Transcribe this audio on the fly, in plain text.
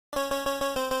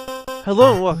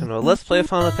Hello and welcome to Let's Play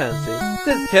Final Fantasy.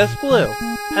 This is Kaosubaloo,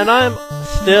 and I'm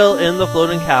still in the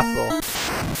floating castle.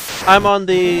 I'm on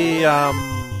the,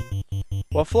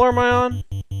 what floor am I on?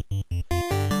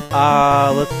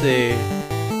 Let's see.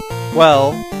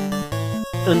 Well,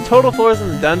 in total floors in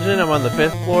the dungeon, I'm on the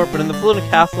 5th floor, but in the floating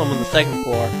castle, I'm on the 2nd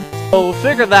floor. So we'll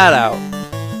figure that out.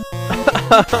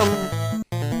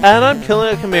 And I'm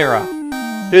killing a Chimera,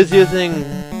 who's using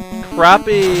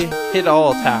crappy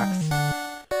hit-all attacks.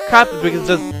 Crappy because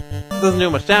it just doesn't do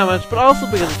much damage, but also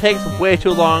because it takes way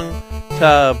too long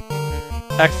to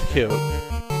execute.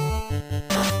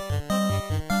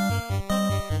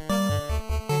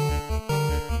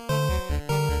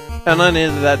 And I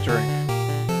needed that drink.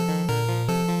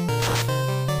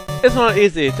 It's not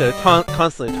easy to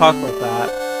constantly talk like that.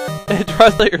 It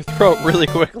dries out your throat really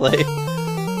quickly.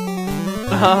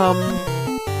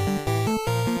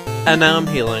 And now I'm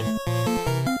healing.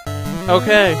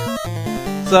 Okay.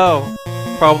 So,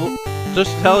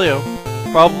 just to tell you,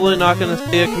 probably not gonna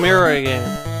see a Chimera again.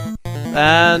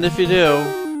 And if you do,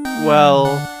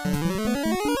 well,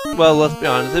 let's be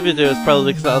honest, if you do, it's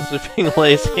probably because I was just being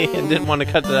lazy and didn't want to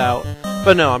cut it out.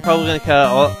 But no, I'm probably gonna cut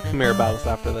out all Chimera battles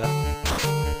after this.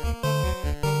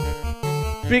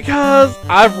 Because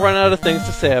I've run out of things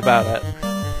to say about it.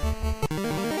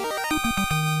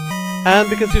 And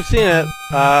because you've seen it,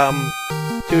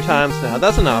 2 times now.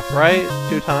 That's enough, right?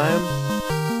 2 times?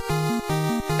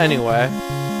 Anyway,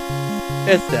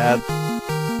 it's dead.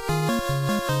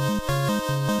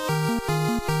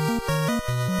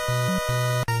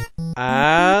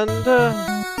 And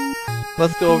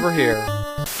let's go over here.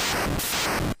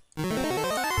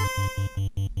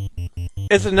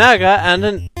 It's a Naga and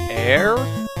an heir?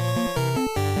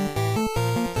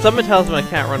 Something tells me I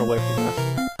can't run away from this.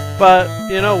 But,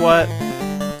 you know what?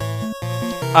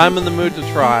 I'm in the mood to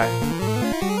try.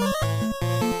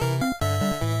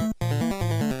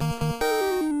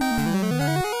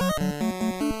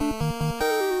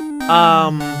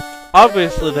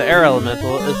 Obviously the air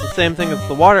elemental is the same thing as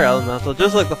the water elemental,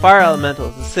 just like the fire elemental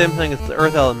is the same thing as the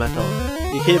earth elemental.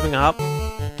 You keeping up?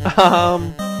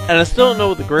 And I still don't know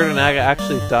what the Greater Naga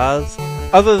actually does,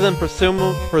 other than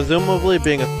presumably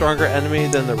being a stronger enemy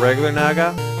than the regular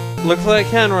Naga. Looks like I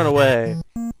can run away,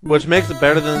 which makes it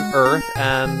better than Earth,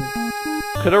 and...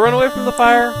 could I run away from the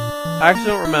fire? I actually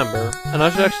don't remember, and I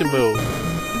should actually move.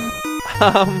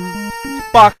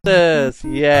 Boxes!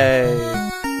 Yay!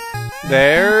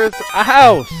 There's a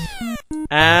house!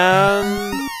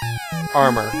 And...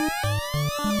 armor.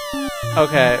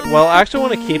 Okay, well, I actually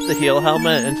want to keep the heal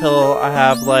helmet until I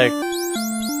have, like...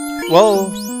 well,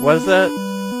 what is it?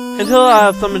 Until I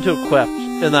have something to equip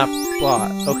in that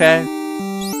slot, okay?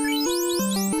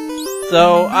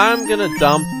 So, I'm gonna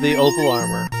dump the opal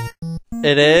armor.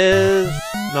 It is...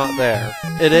 not there.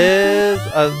 It is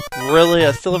really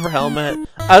a silver helmet.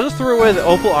 I just threw away the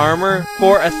opal armor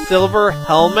for a silver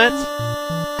helmet?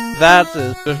 That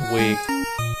is just weak.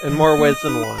 In more ways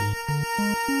than one.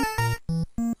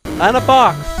 And a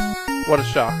box! What a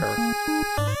shocker.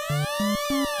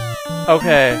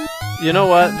 Okay, you know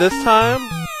what? This time,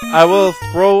 I will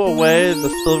throw away the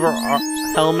silver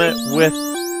helmet with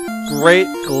great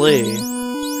glee.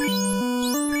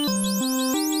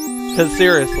 Cause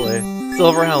seriously,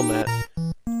 silver helmet,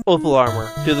 opal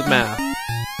armor, do the math.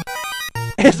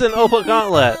 It's an opal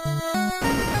gauntlet!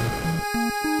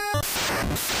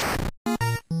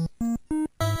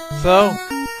 So,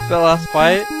 that last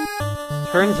fight,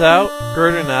 turns out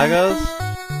Greater Nagas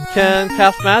can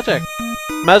cast magic.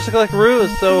 Magic like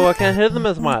Ruse, so I can't hit them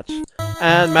as much.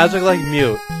 And magic like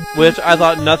Mute, which I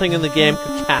thought nothing in the game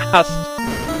could cast.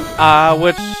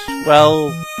 Which,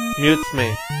 well, mutes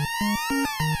me.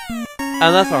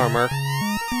 And that's armor.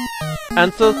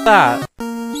 And so that.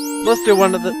 Let's do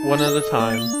one at a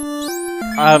time.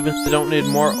 I obviously don't need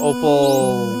more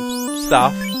opal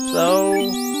stuff, so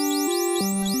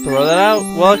throw that out.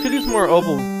 Well, I could use more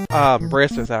opal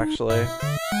bracers actually.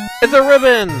 It's a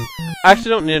ribbon! I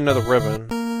actually don't need another ribbon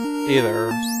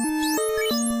either.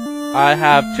 I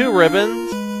have 2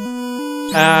 ribbons,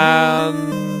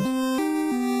 and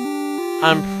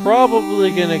I'm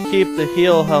probably gonna keep the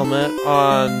heal helmet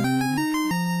on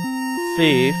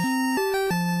Thief.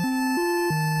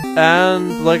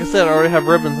 And, like I said, I already have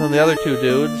ribbons on the other 2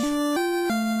 dudes.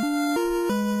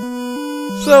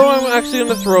 So I'm actually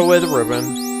gonna throw away the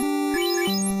ribbon.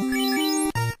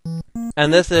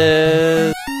 And this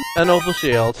is an opal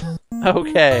shield.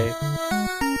 Okay.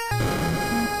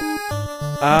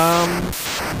 I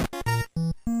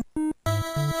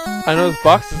know there's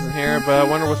boxes in here, but I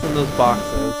wonder what's in those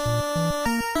boxes.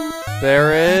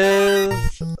 There is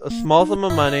a small sum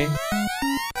of money.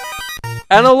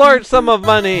 And a large sum of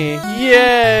money!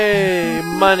 Yay!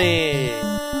 Money!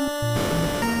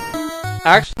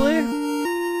 Actually?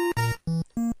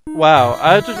 Wow,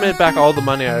 I just made back all the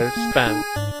money I spent.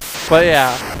 But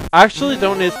yeah, I actually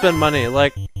don't need to spend money,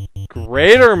 like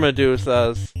greater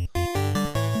Medusas.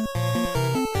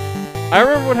 I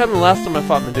remember what happened last time I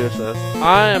fought Medusas.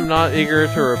 I am not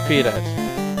eager to repeat it.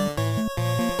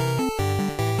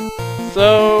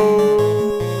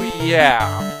 So...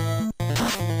 yeah.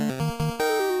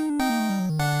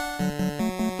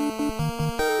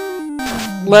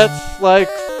 Let's, like,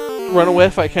 run away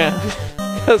if I can.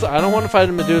 Because I don't want to fight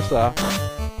a Medusa.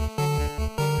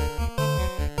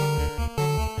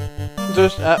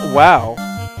 Just, wow.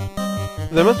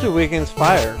 They must be weak against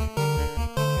fire.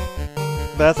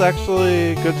 That's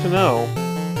actually good to know.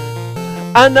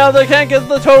 And now they can't get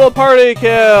the total party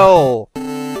kill!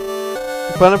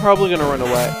 But I'm probably gonna run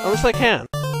away. Unless I can.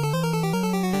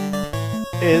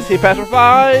 Is he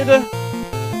petrified?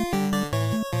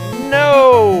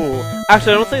 No!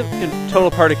 Actually, I don't think it can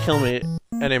total party kill me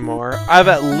anymore. I have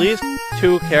at least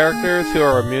 2 characters who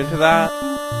are immune to that.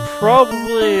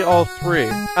 Probably all 3.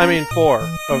 I mean 4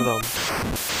 of them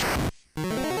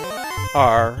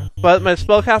are. But my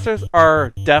spellcasters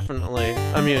are definitely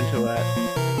immune to it.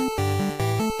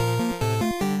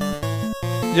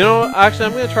 You know, actually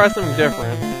I'm gonna try something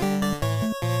different.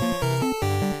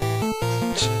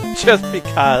 Just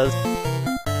because.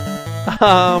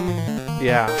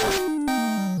 Yeah.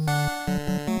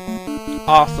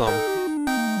 Awesome.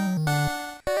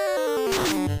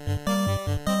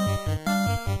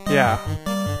 Yeah.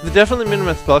 They're definitely immune to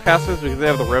my spellcasters because they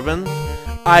have the ribbons.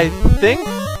 I think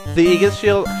the Aegis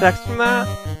Shield protects from that.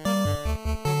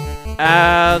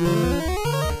 And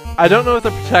I don't know if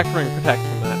the Protect Ring protects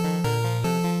from that.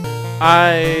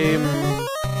 I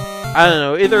don't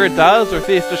know, either it does or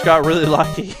Thief just got really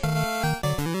lucky.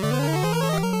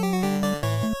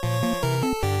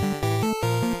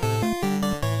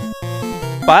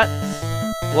 But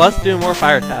let's do more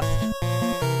fire tests.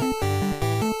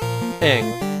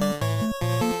 Ing.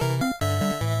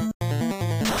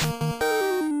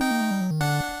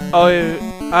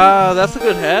 Oh, that's a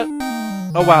good hit.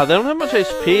 Oh wow, they don't have much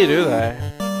HP, do they?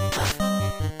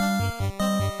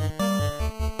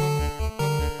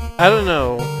 I don't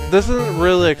know. This isn't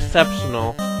really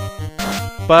exceptional.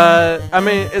 But, I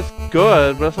mean, it's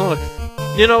good, but it's not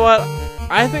you know what?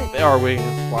 I think they are weak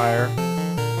against fire.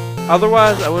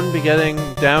 Otherwise, I wouldn't be getting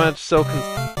damage so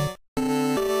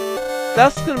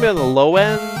that's gonna be on the low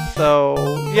end, so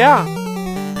yeah.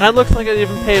 And it looks like it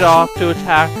even paid off to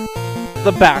attack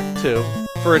the back too,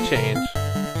 for a change.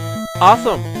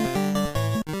 Awesome!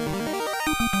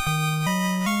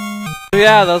 So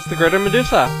yeah, that was the Greater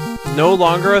Medusa. No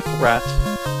longer a threat.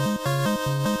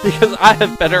 Because I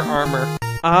have better armor.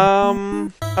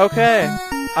 Okay.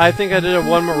 I think I did have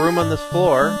one more room on this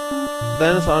floor.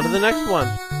 Then it's on to the next one.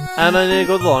 And I need to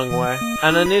go the long way.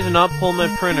 And I need to not pull my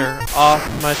printer off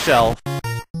my shelf.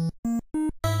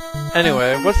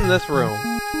 Anyway, what's in this room?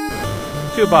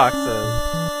 2 boxes.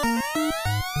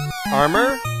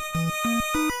 Armor?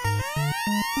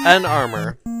 And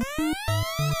armor.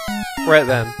 Right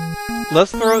then.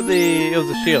 Let's throw out it was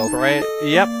a shield, right?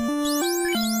 Yep.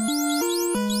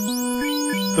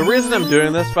 The reason I'm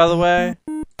doing this, by the way,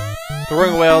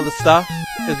 throwing away all the stuff,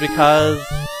 is because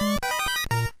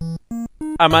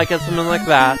I might get something like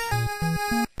that.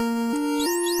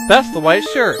 That's the white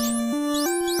shirt.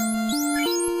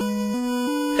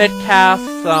 It casts,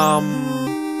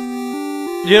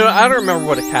 you know, I don't remember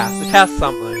what it casts. It casts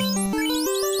something.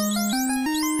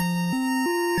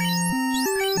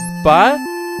 But,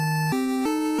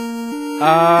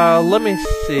 let me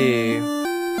see.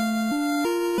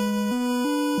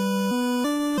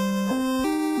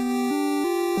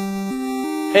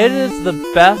 It is the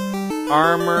best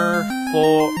armor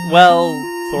for, well,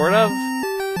 sort of.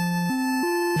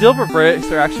 Dilbert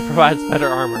Bracer actually provides better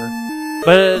armor.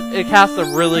 But it casts a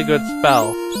really good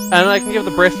spell. And I can give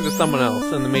the bracer to someone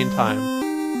else in the meantime.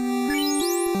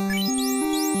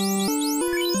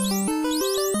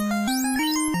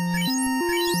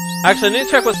 Actually, I need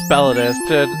to check what spell it is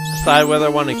to decide whether I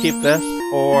want to keep this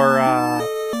or,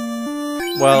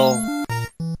 well,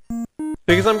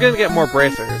 because I'm gonna get more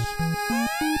bracers.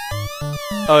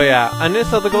 Oh yeah, I need to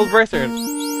sell the gold bracer.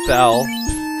 Sell.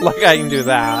 Like I can do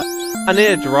that. I need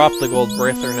to drop the gold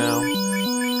bracer now.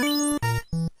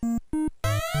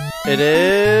 It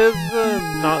is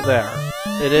not there.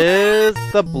 It is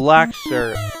the black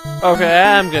shirt. Okay,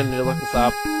 I'm gonna need to look this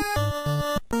up.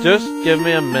 Just give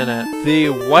me a minute. The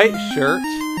white shirt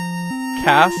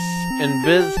casts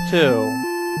Invis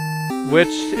 2, which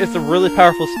is a really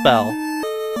powerful spell.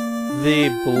 the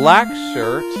black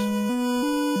shirt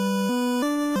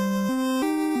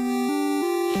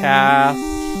casts...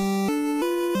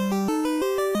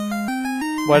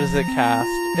 What does it cast?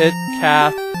 It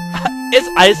casts... It's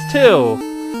ice too!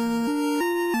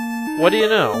 What do you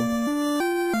know?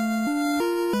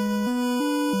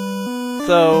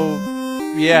 So,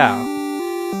 yeah.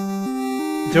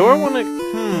 Do I want to...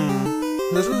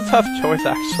 This is a tough choice,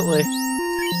 actually.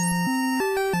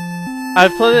 I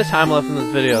have plenty of time left in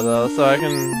this video, though, so I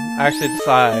can actually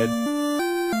decide.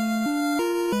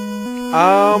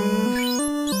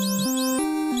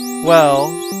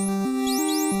 Well...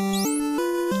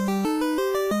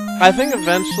 I think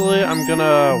eventually I'm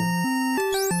gonna...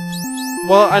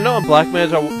 Well, I know in Black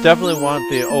Mage I definitely want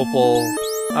the opal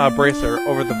bracer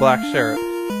over the black shirt.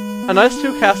 A nice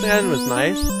 2 casting item is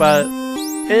nice, but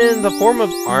in the form of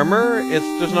armor, it's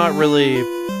just not really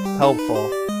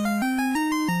helpful.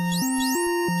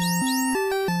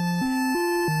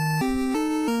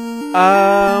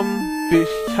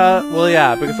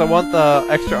 Because I want the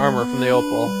extra armor from the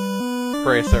opal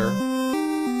bracer.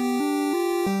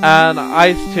 And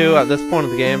ice 2 at this point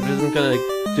of the game isn't going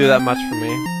to do that much for me.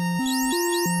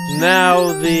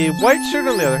 Now, the white shirt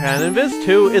on the other hand, Invis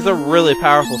 2 is a really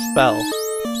powerful spell.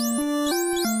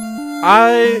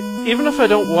 Even if I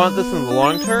don't want this in the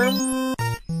long term,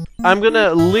 I'm going to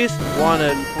at least want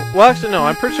it... Well, actually no,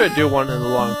 I'm pretty sure I do want it in the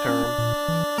long term.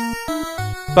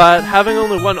 But having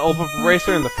only one opal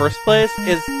bracer in the first place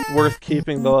is worth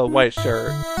keeping the white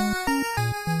shirt.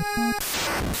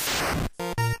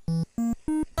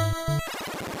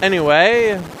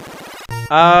 Anyway,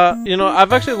 you know,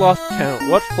 I've actually lost count.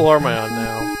 What floor am I on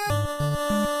now?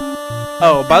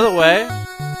 Oh, by the way,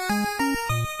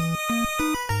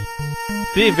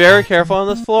 be very careful on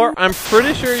this floor. I'm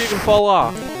pretty sure you can fall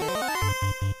off.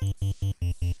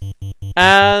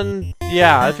 And,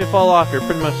 yeah, if you fall off, you're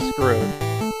pretty much screwed.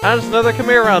 And there's another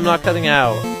chimera I'm not cutting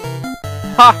out.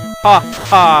 Ha! Ha!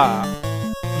 Ha!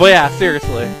 But yeah,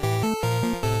 seriously.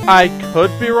 I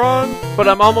could be wrong, but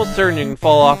I'm almost certain you can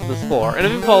fall off of this floor. And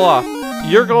if you fall off,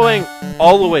 you're going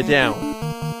all the way down.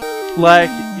 Like,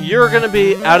 you're gonna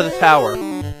be out of the tower.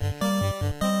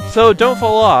 So don't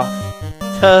fall off,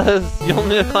 because you'll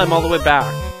need to climb all the way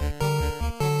back.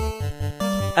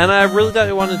 And I really doubt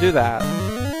you want to do that.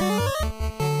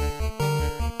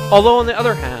 Although on the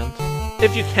other hand,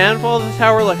 if you can fall to the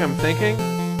tower like I'm thinking,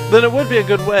 then it would be a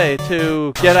good way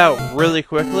to get out really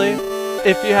quickly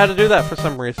if you had to do that for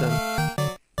some reason.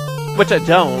 Which I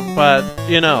don't, but,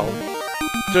 you know,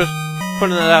 just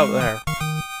putting it out there.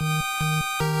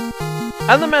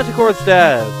 And the Manticore's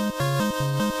dead!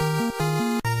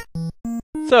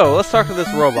 So, let's talk to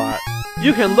this robot.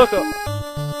 You can look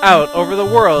out over the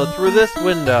world through this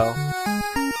window.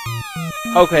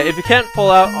 Okay, if you can't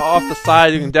fall out off the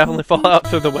side, you can definitely fall out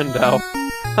through the window.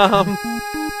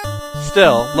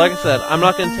 Still, like I said, I'm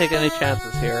not gonna take any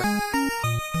chances here.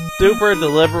 Super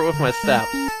deliberate with my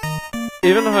steps.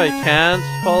 Even if I can't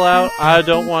fall out, I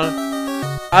don't want to...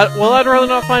 well, I'd rather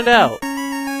not find out.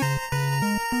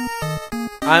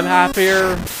 I'm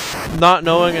happier not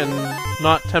knowing and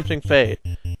not tempting fate.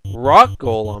 Rock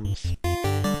golems.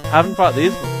 Haven't fought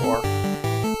these before.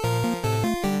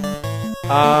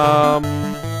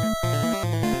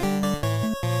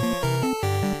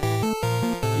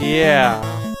 Yeah.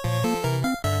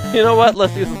 You know what?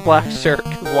 Let's use the black shirt,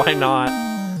 'cause why not?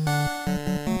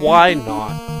 Why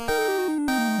not?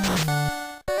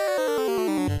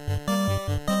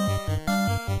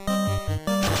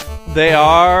 They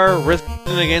are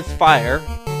resistant against fire.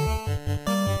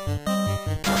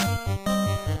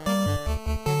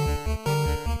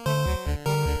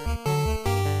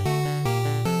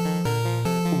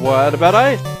 What about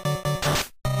ice?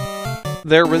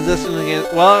 They're resistant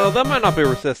against... Well, that might not be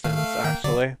resistance,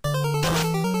 actually.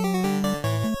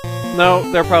 No,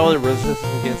 they're probably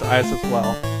resistant against ice as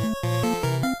well.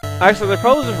 Actually, they're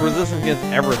probably just resistant against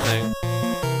everything.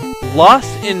 Lost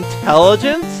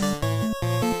intelligence?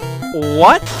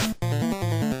 What?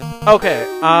 Okay,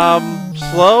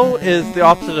 slow is the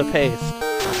opposite of haste.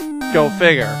 Go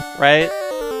figure, right?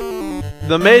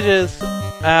 The mages,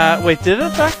 wait, did it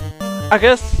affect? I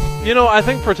guess, you know, I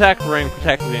think Protect Ring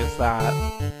protects against that.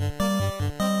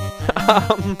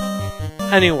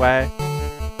 Anyway.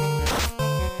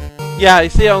 Yeah, you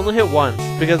see, I only hit once,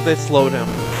 because they slowed him.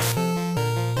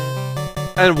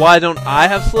 And why don't I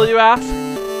have slow, you ask?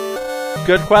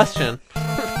 Good question.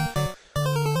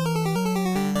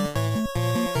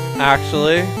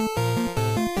 Actually,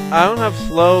 I don't have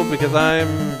slow because I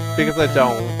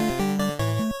don't.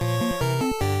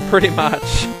 Pretty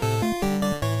much.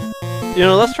 You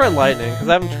know, let's try lightning, because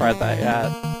I haven't tried that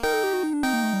yet.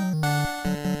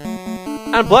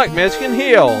 And black magic can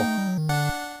heal!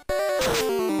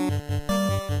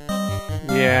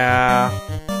 Yeah.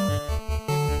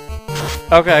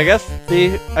 Okay, I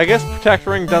guess Protect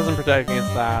Ring doesn't protect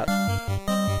against that.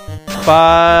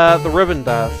 But the ribbon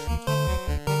does.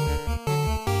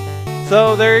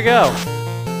 So there you go.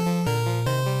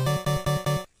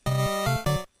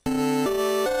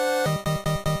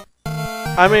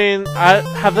 I mean,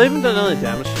 have they even done any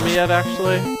damage to me yet,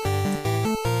 actually?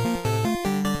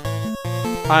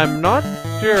 I'm not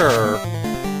sure.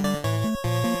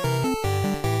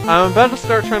 I'm about to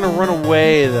start trying to run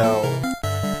away, though.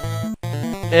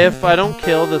 If I don't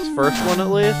kill this first one, at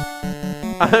least,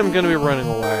 I'm gonna be running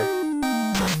away.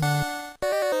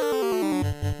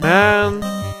 Man,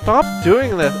 stop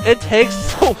doing this. It takes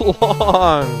so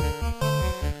long.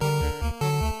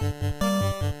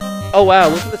 Oh wow,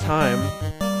 look at the time.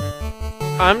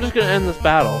 I'm just gonna end this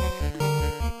battle.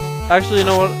 Actually, you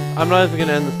know what? I'm not even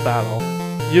gonna end this battle.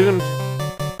 You can...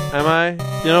 Am I?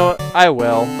 You know what? I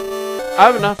will. I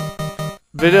have enough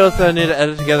videos that I need to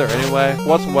edit together anyway.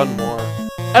 What's one more?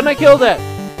 And I killed it!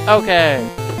 Okay.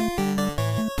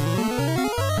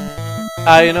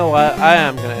 You know what? I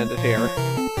am gonna end it here.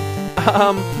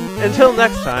 Until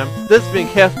next time, this has been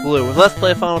Kaosubaloo with Let's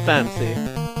Play Final Fantasy.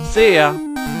 See ya!